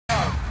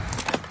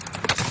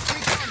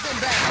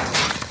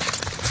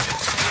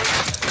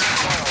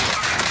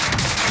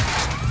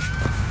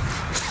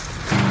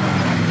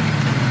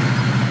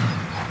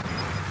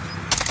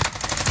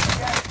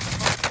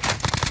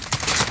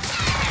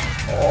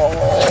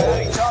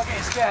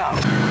down.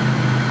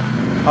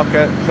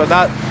 Okay, so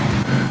that.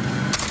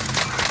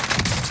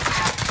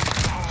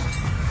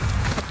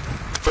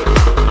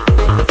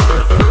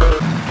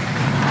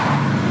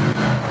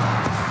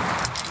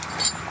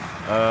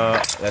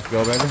 Let's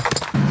go, baby.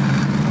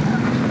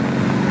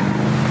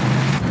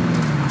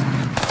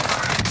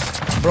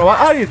 Bro, what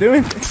are you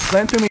doing?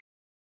 Explain to me,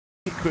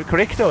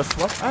 Kryptos.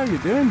 What are you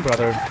doing,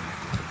 brother?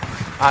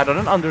 I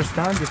don't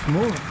understand this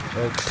move.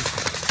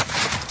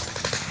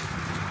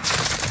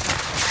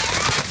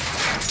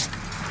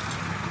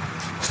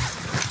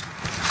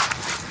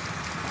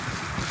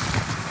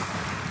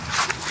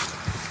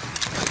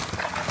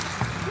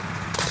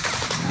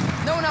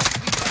 No one else.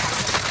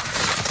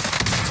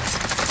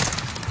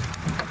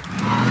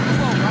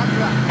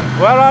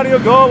 Where are you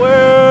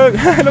going?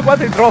 Look what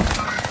they dropped.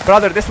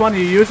 Brother, this one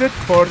you use it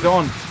for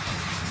zone.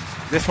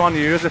 This one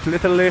you use it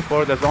literally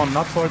for the zone,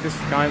 not for this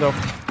kind of...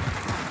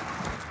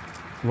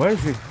 Where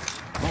is he?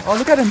 Oh,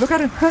 look at him, look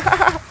at him.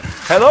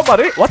 Hello,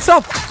 buddy. What's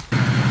up?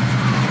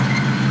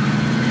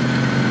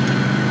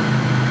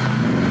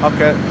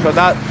 Okay, so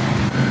that...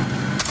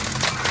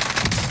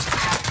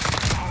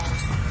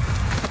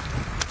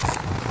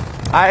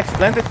 I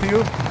explained it to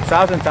you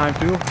 1,000 times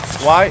too.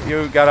 Why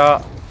you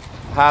gotta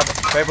have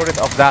favorite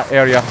of that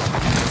area.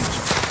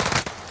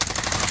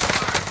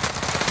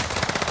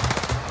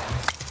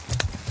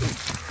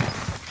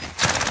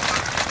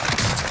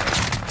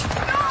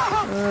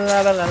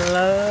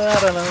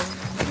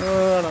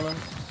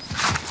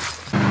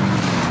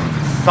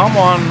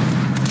 Someone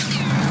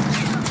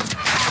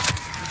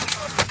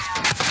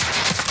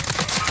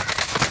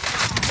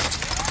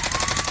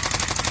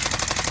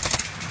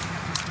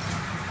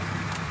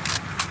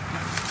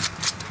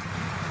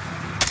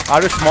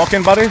are you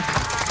smoking, buddy?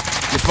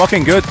 You're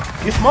smoking good.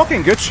 You're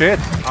smoking good shit,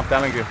 I'm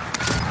telling you.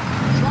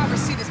 Driver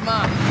seat is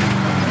mine.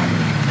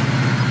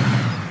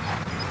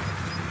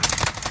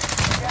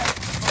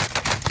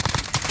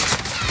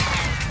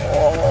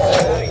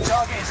 Enemy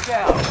target is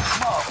down.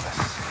 Marvelous.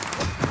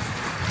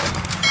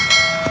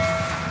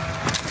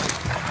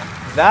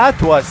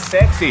 That was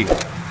sexy.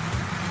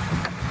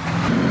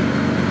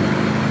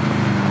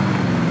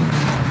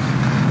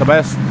 The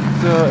best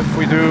if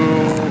we do...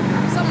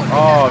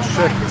 Oh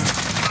shit.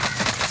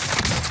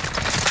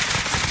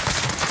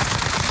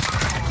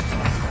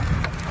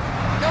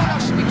 No one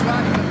else should be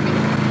driving with me.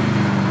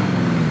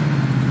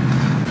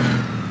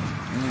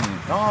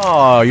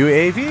 Oh,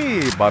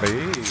 UAV,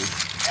 buddy.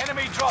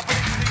 Enemy dropping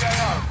into the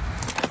AO.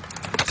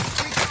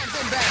 3 times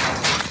inbound.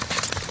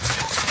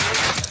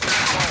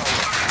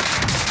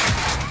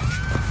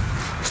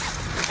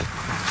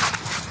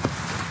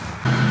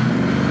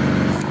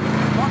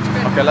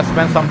 Okay, let's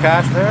spend some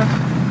cash there.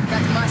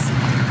 Back to my seat.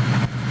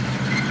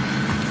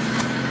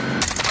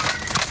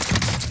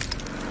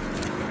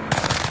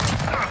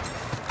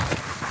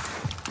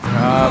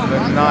 The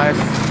nice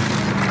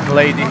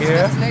lady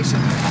here.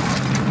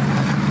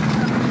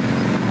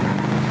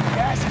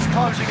 Gas is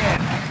closing in.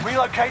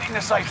 Relocating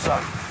the safe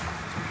zone.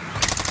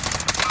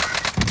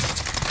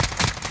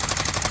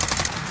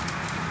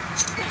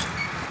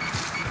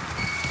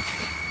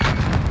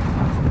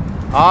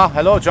 Ah,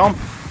 hello, jump.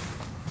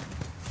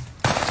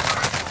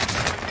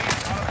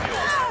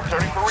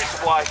 Turning for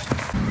resupply.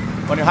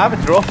 When you have a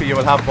trophy, you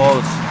will have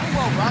balls.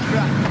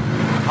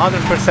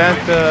 100%.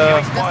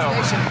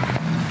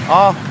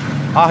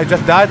 He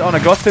just died on a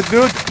ghosted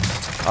dude.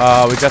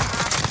 We just.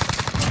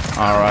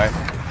 Alright.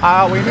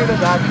 We needed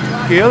that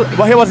kill.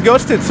 Well, he was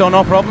ghosted, so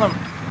no problem.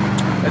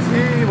 Let's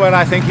see where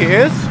I think he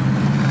is.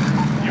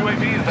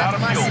 UAV is out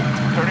of fuel.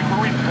 Turning for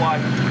resupply.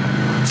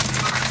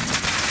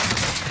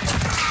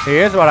 He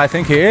is where I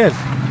think he is.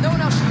 No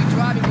one else should be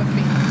driving with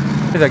me.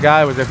 He's a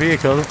guy with a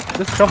vehicle.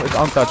 This shop is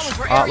untouched.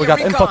 We got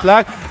input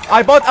lag.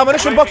 I bought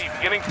ammunition box.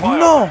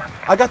 No,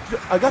 I got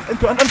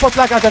into an input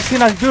lag and I've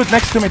seen a dude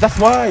next to me. That's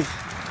why.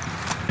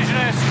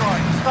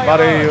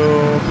 Buddy,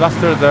 you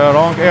clustered the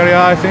wrong area,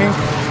 I think.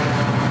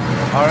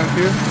 Aren't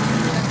you?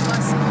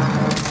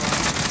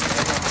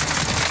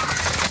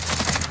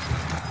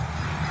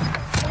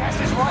 Gas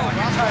is right on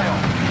your tail.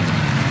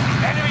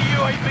 Enemy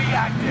UAV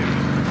active.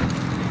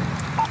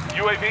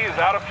 UAV is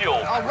out of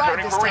fuel.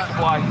 Turning for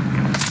resupply.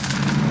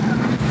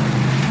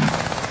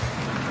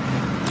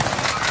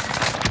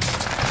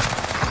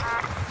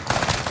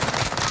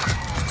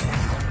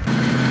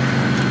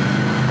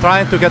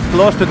 Trying to get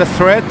close to the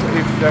threat.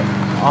 If the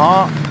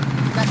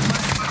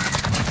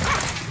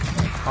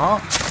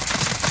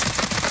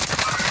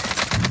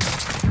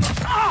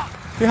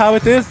see how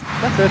it is?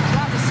 That's it.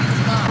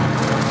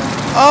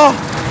 Oh!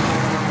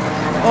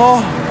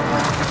 Oh!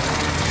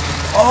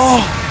 Oh!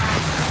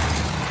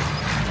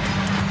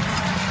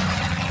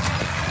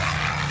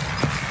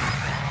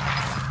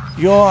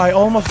 Yo, I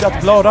almost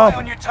got blown up.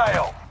 On your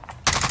tail.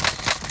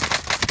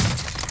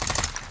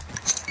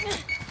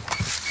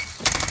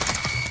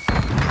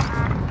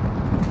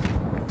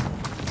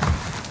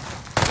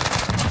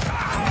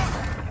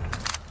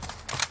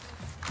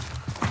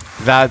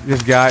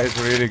 This guy is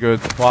really good.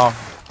 Wow.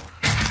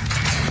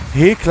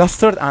 He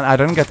clustered and I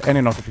didn't get any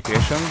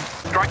notification.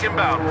 Strike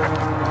inbound.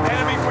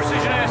 Enemy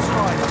precision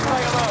airstrike.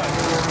 Stay alert.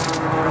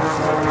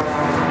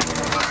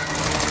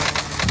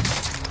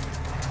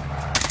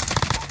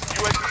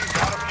 UAV is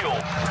out of fuel.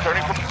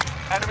 Turning from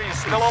enemy is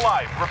still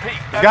alive. Repeat.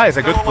 This guy is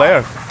a good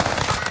player.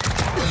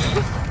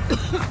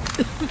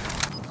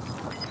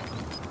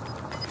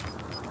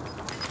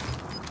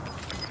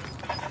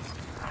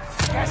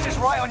 Gas is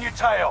right on your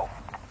tail.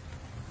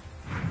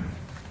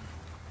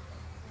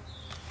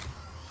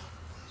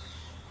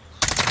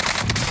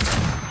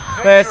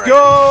 Let's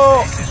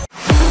go!